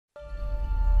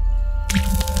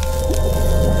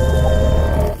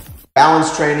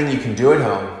balance training you can do at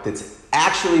home that's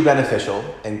actually beneficial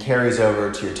and carries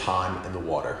over to your time in the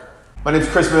water. My name is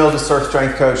Chris Mills with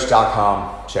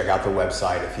surfstrengthcoach.com. Check out the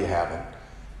website if you haven't.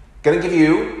 Going to give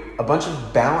you a bunch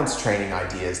of balance training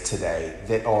ideas today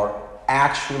that are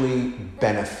actually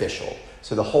beneficial.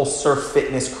 So the whole surf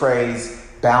fitness craze,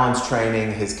 balance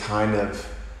training has kind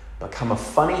of become a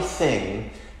funny thing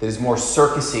that is more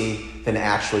circusy than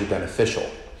actually beneficial.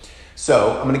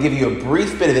 So I'm going to give you a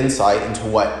brief bit of insight into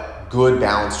what good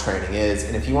balance training is.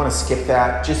 And if you want to skip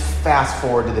that, just fast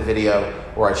forward to the video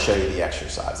where I show you the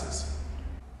exercises.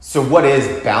 So what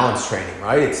is balance training,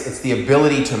 right? It's the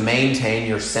ability to maintain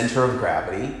your center of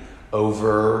gravity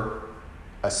over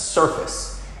a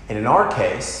surface. And in our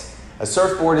case, a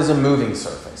surfboard is a moving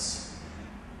surface.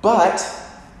 But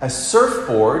a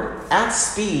surfboard at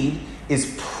speed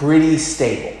is pretty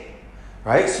stable,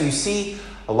 right? So you see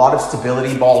a lot of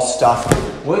stability ball stuff,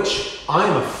 which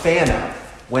I'm a fan of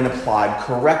when applied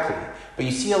correctly. But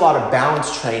you see a lot of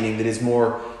balance training that is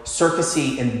more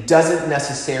circusy and doesn't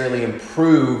necessarily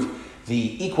improve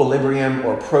the equilibrium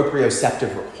or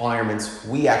proprioceptive requirements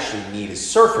we actually need as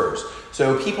surfers.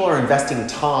 So people are investing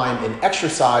time in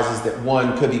exercises that,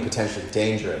 one, could be potentially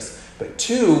dangerous, but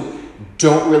two,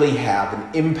 don't really have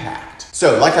an impact.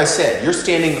 So like I said, you're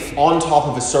standing on top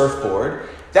of a surfboard.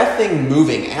 That thing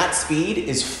moving at speed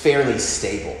is fairly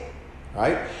stable,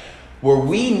 right? Where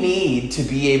we need to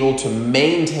be able to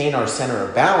maintain our center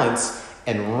of balance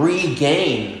and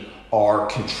regain our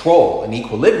control and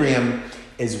equilibrium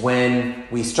is when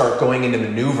we start going into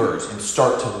maneuvers and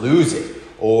start to lose it.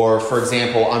 Or for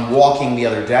example, I'm walking the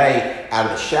other day out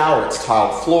of the shower, it's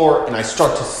tiled floor, and I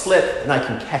start to slip and I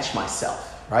can catch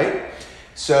myself, right?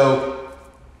 So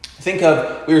think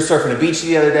of, we were surfing a beach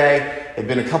the other day. It'd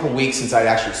been a couple weeks since I'd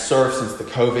actually surfed since the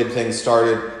COVID thing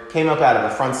started. Came up out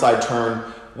of a frontside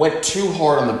turn, went too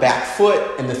hard on the back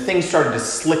foot, and the thing started to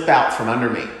slip out from under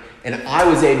me. And I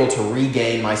was able to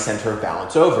regain my center of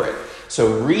balance over it.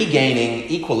 So regaining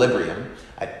equilibrium,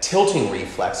 a tilting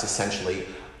reflex essentially,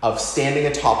 of standing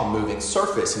atop a moving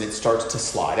surface and it starts to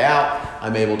slide out,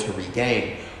 I'm able to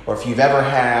regain. Or if you've ever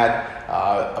had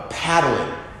a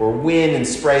paddling or wind and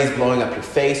sprays blowing up your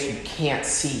face, you can't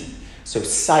see. So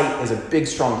sight is a big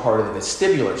strong part of the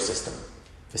vestibular system.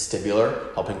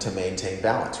 Vestibular, helping to maintain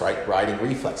balance, right? Riding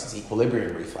reflexes,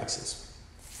 equilibrium reflexes.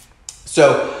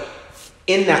 So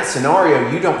in that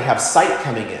scenario, you don't have sight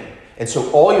coming in. And so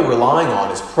all you're relying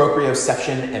on is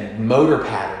proprioception and motor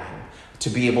patterning to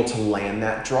be able to land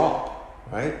that drop,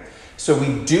 right? So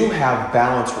we do have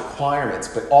balance requirements,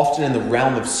 but often in the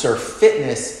realm of surf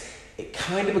fitness, it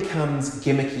kind of becomes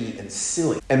gimmicky and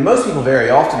silly. And most people very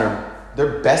often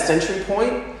their best entry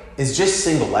point is just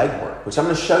single leg work, which I'm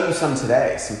going to show you some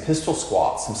today, some pistol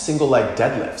squats, some single leg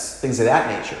deadlifts, things of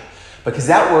that nature, because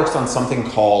that works on something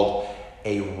called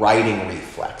a riding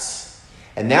reflex.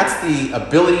 And that's the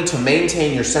ability to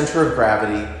maintain your center of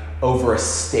gravity over a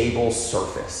stable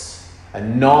surface, a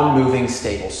non-moving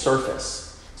stable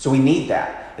surface. So we need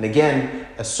that. And again,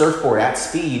 a surfboard at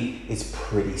speed is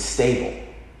pretty stable.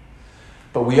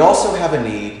 But we also have a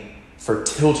need for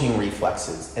tilting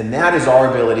reflexes, and that is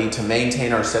our ability to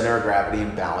maintain our center of gravity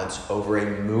and balance over a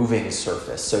moving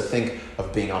surface. So think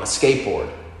of being on a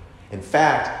skateboard. In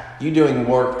fact, you doing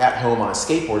work at home on a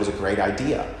skateboard is a great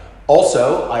idea.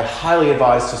 Also, I highly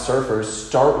advise to surfers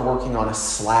start working on a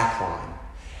slack line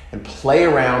and play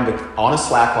around on a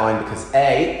slack line because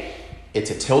A, it's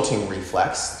a tilting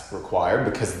reflex required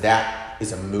because that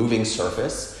is a moving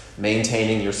surface,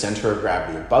 maintaining your center of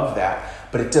gravity above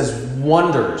that, but it does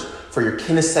wonders for your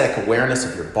kinesthetic awareness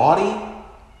of your body.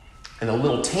 And a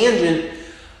little tangent,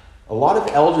 a lot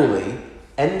of elderly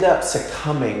end up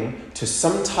succumbing to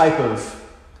some type of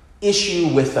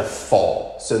issue with a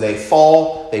fall. So they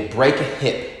fall, they break a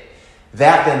hip.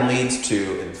 That then leads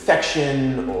to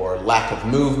infection or lack of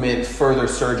movement, further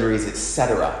surgeries,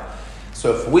 etc.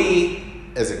 So if we,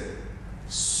 as a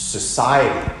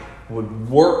society, would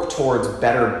work towards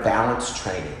better balance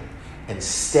training and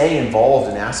stay involved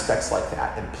in aspects like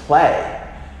that and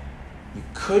play, you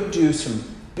could do some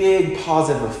big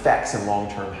positive effects in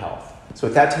long-term health. So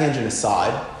with that tangent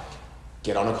aside,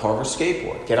 get on a Carver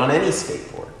skateboard, get on any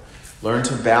skateboard, learn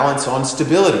to balance on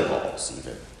stability balls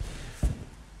even,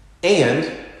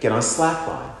 and get on a slack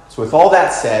line. So with all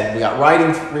that said, we got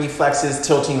riding reflexes,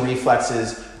 tilting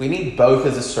reflexes. We need both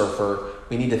as a surfer.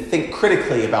 We need to think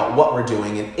critically about what we're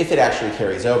doing and if it actually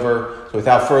carries over. So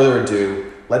without further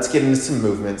ado, let's get into some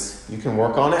movements you can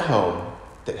work on at home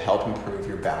that help improve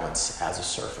your balance as a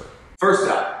surfer. First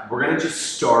up, we're going to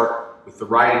just start with the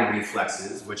riding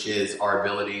reflexes, which is our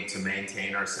ability to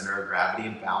maintain our center of gravity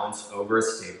and balance over a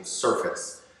stable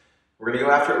surface. We're gonna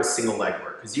go after it with single leg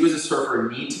work, because you as a surfer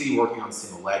need to be working on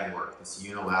single leg work, this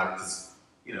unilateral, because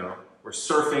we're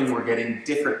surfing, we're getting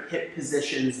different hip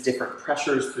positions, different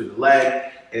pressures through the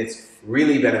leg, and it's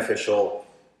really beneficial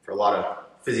for a lot of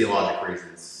physiologic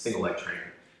reasons, single leg training.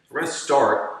 We're gonna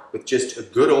start with just a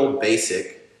good old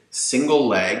basic single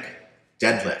leg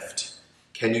deadlift.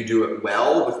 Can you do it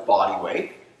well with body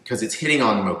weight? Because it's hitting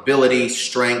on mobility,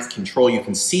 strength, control. You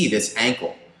can see this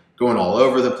ankle going all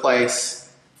over the place.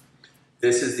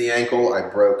 This is the ankle I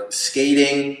broke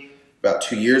skating about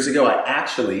 2 years ago. I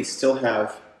actually still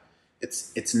have,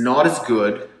 it's not as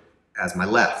good as my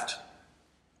left.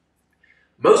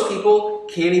 Most people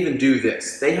can't even do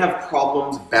this. They have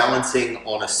problems balancing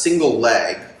on a single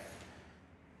leg,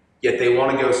 yet they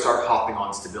want to go start hopping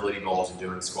on stability balls and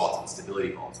doing squats on stability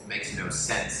balls. It makes no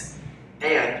sense.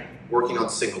 And working on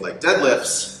single leg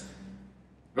deadlifts,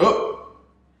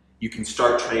 you can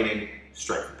start training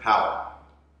strength and power.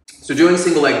 So doing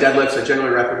single leg deadlifts, I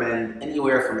generally recommend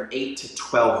anywhere from 8 to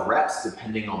 12 reps,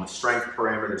 depending on the strength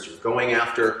parameters you're going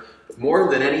after. But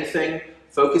more than anything,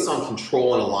 focus on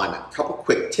control and alignment. A couple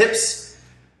quick tips.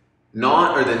 The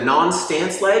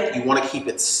non-stance leg, you want to keep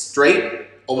it straight,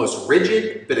 almost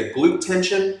rigid, bit of glute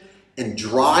tension, and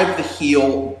drive the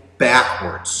heel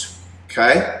backwards,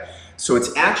 okay? So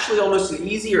it's actually almost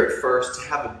easier at first to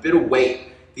have a bit of weight.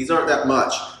 These aren't that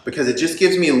much, because it just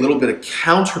gives me a little bit of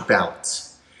counterbalance.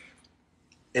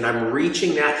 And I'm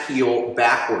reaching that heel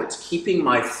backwards, keeping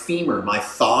my femur, my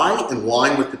thigh, in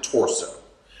line with the torso.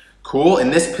 Cool, in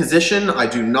this position, I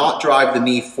do not drive the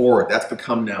knee forward. That's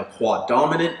become now quad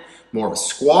dominant, more of a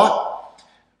squat.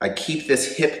 I keep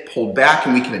this hip pulled back,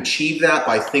 and we can achieve that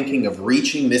by thinking of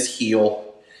reaching this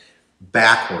heel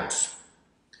backwards.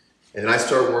 And then I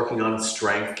start working on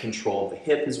strength, control of the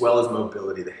hip, as well as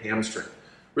mobility of the hamstring.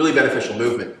 Really beneficial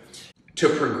movement. To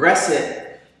progress it,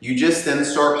 you just then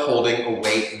start holding a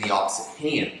weight in the opposite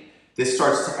hand. This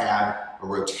starts to add a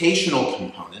rotational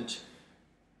component,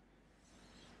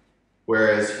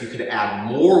 whereas you could add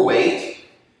more weight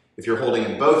if you're holding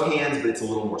in both hands, but it's a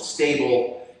little more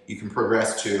stable. You can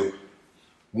progress to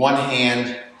one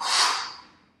hand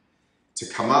to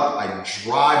come up. I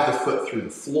drive the foot through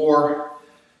the floor.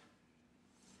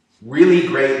 Really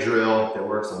great drill that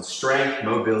works on strength,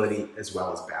 mobility, as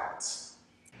well as balance.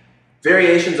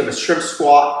 Variations of a shrimp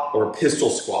squat or a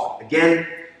pistol squat. Again,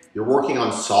 you're working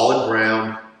on solid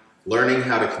ground, learning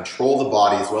how to control the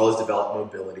body as well as develop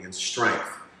mobility and strength.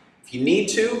 If you need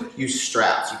to, use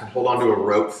straps. You can hold onto a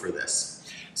rope for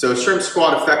this. So a shrimp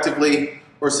squat effectively,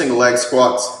 or single leg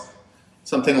squats,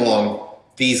 something along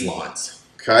these lines,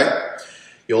 okay?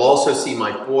 You'll also see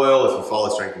Mike Boyle, if you follow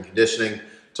strength and conditioning,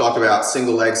 talk about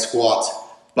single leg squats,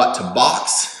 butt to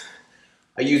box.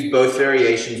 I use both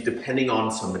variations depending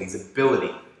on somebody's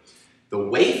ability. The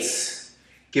weights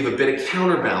give a bit of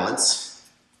counterbalance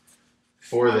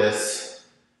for this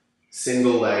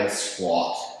single leg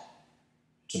squat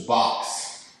to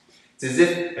box. It's as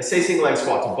if I say single leg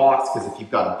squat to box because if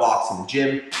you've got a box in the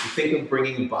gym, you think of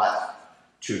bringing butt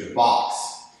to the box.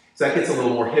 So that gets a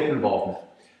little more hip involvement.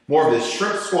 More of this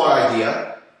shrimp squat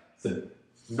idea, the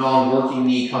non-working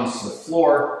knee comes to the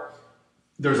floor.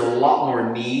 There's a lot more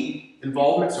knee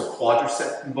involvement, so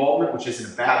quadricep involvement, which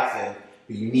isn't a bad thing,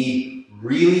 but you need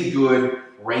really good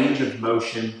range of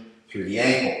motion through the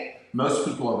ankle. Most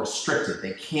people are restricted.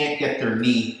 They can't get their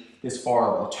knee this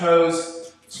far over the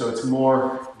toes, so it's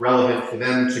more relevant for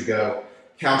them to go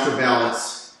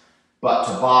counterbalance, butt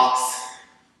to box,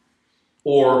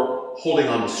 or holding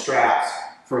on to straps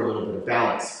for a little bit of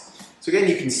balance. So again,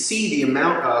 you can see the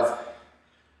amount of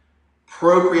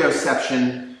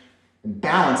proprioception and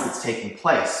balance that's taking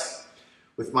place.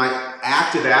 With my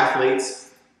active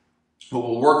athletes, what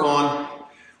we'll work on,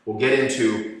 we'll get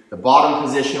into the bottom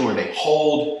position where they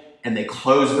hold and they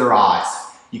close their eyes.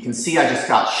 You can see I just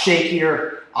got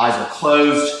shakier, eyes are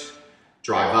closed,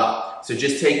 drive up. So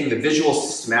just taking the visual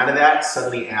system out of that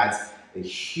suddenly adds a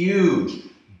huge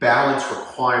balance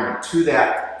requirement to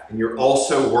that, and you're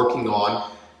also working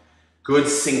on good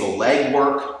single leg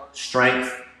work,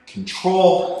 strength,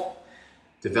 control,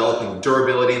 developing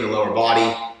durability in the lower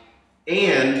body,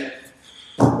 and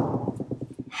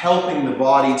helping the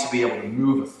body to be able to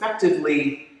move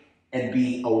effectively and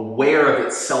be aware of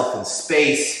itself in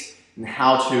space and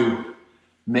how to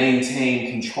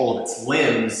maintain control of its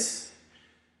limbs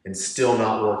and still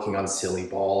not working on silly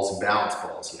balls and balance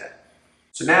balls yet.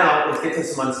 So now let's get to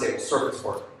some unstable surface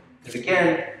work. And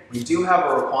again, we do have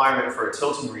a requirement for a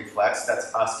tilting reflex.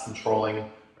 That's us controlling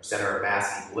our center of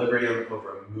mass and equilibrium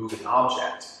over a moving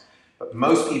object. But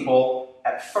most people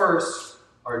at first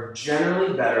are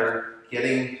generally better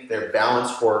getting their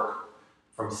balance work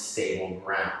from stable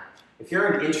ground. If you're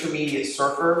an intermediate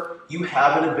surfer, you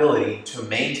have an ability to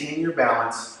maintain your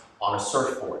balance on a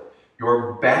surfboard.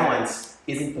 Your balance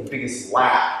isn't the biggest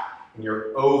lap in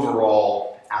your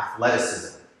overall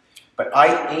athleticism. But I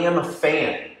am a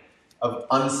fan of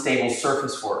unstable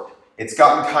surface work. It's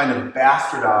gotten kind of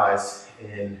bastardized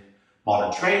in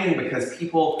modern training because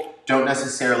people don't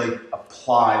necessarily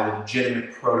apply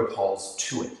legitimate protocols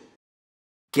to it.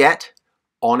 Get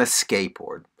on a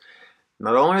skateboard.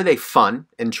 Not only are they fun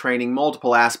in training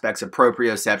multiple aspects of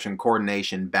proprioception,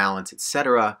 coordination, balance,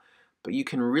 etc., but you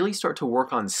can really start to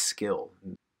work on skill.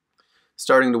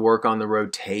 Starting to work on the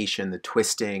rotation, the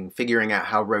twisting, figuring out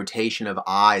how rotation of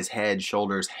eyes, head,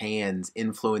 shoulders, hands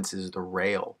influences the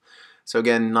rail. So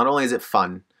again, not only is it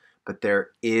fun, but there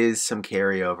is some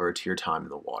carryover to your time in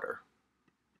the water.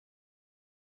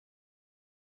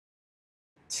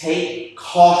 Take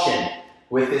caution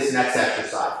with this next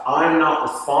exercise. I'm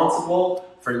not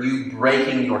responsible for you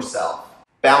breaking yourself.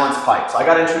 Balance pipes. I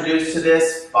got introduced to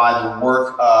this by the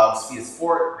work of Speed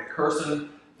Sport, McPherson,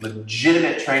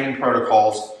 legitimate training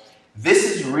protocols.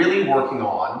 This is really working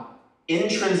on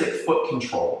intrinsic foot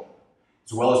control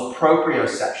as well as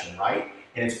proprioception, right?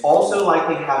 And it's also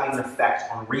likely having an effect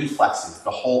on reflexes,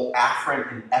 the whole afferent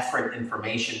and efferent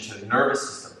information to the nervous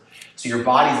system. So your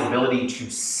body's ability to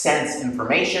sense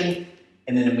information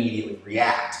and then immediately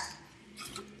react.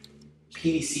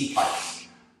 PVC pipes.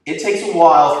 It takes a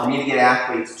while for me to get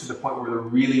athletes to the point where they're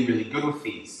really, really good with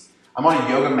these. I'm on a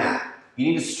yoga mat. You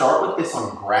need to start with this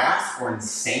on grass or in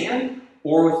sand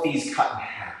or with these cut in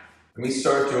half. And we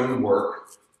start doing work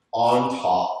on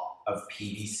top of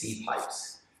PVC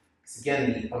pipes. Because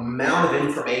again, the amount of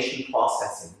information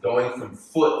processing going from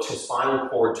foot to spinal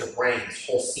cord to brain, this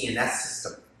whole CNS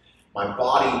system, my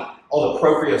body, all the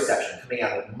proprioception coming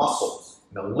out of the muscles,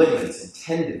 and the ligaments and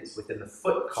tendons within the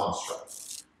foot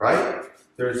construct, right?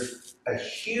 There's a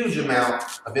huge amount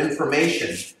of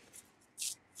information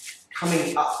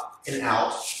coming up and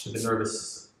out to the nervous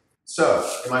system. So,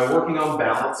 am I working on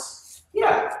balance?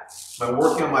 Yeah. Am I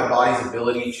working on my body's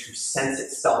ability to sense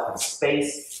itself in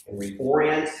space and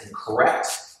reorient and correct?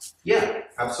 Yeah,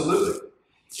 absolutely.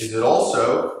 Is it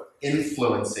also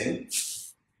influencing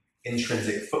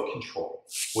intrinsic foot control,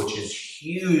 which is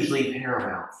hugely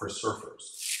paramount for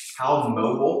surfers? How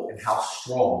mobile and how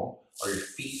strong are your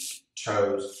feet,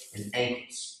 toes, and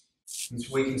ankles? And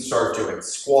so we can start doing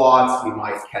squats, we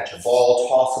might catch a ball,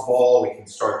 toss a ball, we can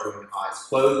start doing eyes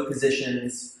closed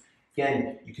positions.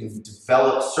 Again, you can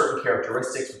develop certain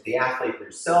characteristics with the athlete for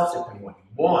yourself, depending on what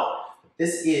you want.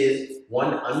 This is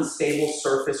one unstable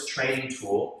surface training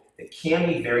tool that can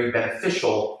be very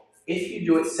beneficial if you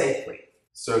do it safely.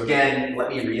 So again, let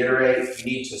me reiterate, you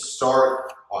need to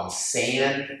start on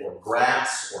sand or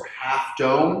grass or half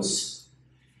domes.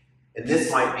 And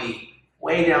this might be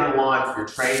way down the line for your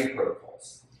training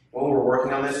protocols. When we're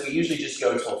working on this, we usually just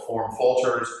go till form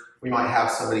falters. We might have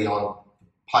somebody on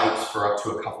pipes for up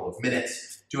to a couple of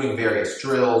minutes, doing various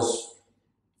drills.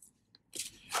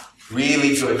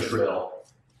 Really good drill.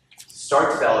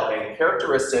 Start developing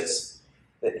characteristics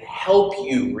that help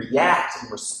you react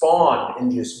and respond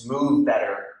and just move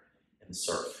better in the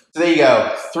surf. So there you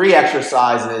go, 3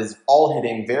 exercises, all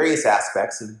hitting various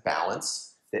aspects of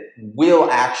balance that will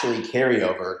actually carry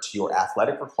over to your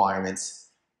athletic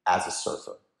requirements as a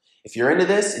surfer. If you're into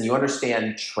this and you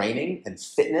understand training and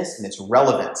fitness and its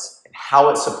relevance and how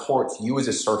it supports you as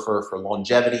a surfer for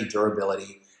longevity,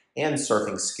 durability, and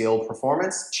surfing skill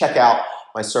performance, check out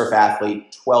my Surf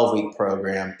Athlete 12-week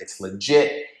program. It's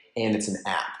legit and it's an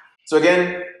app. So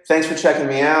again, thanks for checking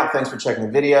me out. Thanks for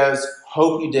checking the videos.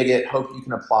 Hope you dig it. Hope you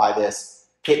can apply this.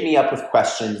 Hit me up with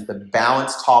questions. The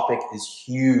balance topic is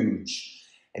huge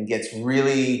and gets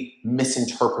really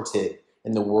misinterpreted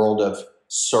in the world of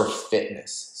surf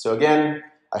fitness. So again,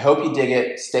 I hope you dig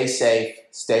it. Stay safe,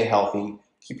 stay healthy,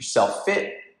 keep yourself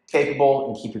fit, capable,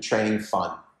 and keep your training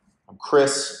fun. I'm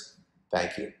Chris.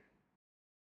 Thank you.